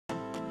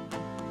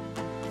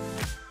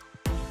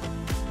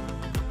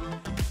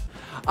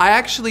I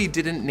actually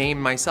didn't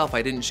name myself.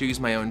 I didn't choose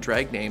my own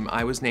drag name.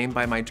 I was named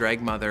by my drag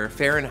mother,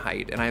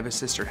 Fahrenheit, and I have a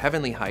sister,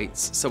 Heavenly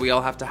Heights, so we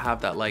all have to have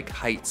that like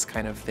Heights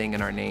kind of thing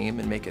in our name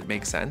and make it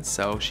make sense,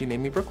 so she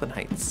named me Brooke Lynn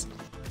Hytes.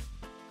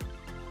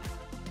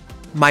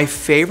 My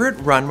favorite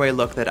runway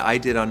look that I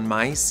did on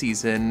my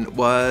season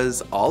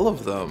was all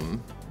of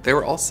them. They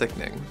were all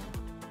sickening.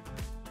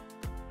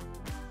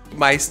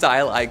 My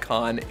style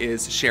icon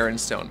is Sharon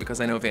Stone,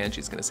 because I know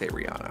Vanjie's gonna say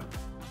Rihanna.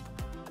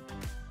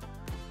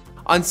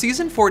 On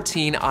season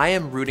 14, I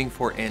am rooting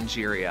for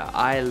Angeria.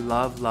 I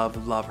love,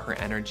 love, love her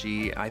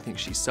energy. I think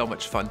she's so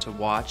much fun to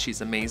watch. She's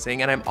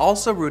amazing. And I'm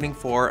also rooting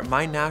for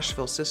my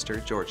Nashville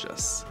sister,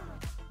 Georges.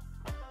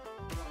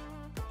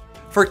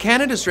 For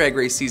Canada's Drag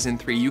Race Season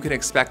 3, you can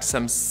expect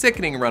some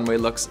sickening runway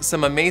looks,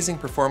 some amazing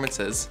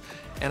performances,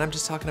 and I'm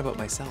just talking about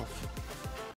myself.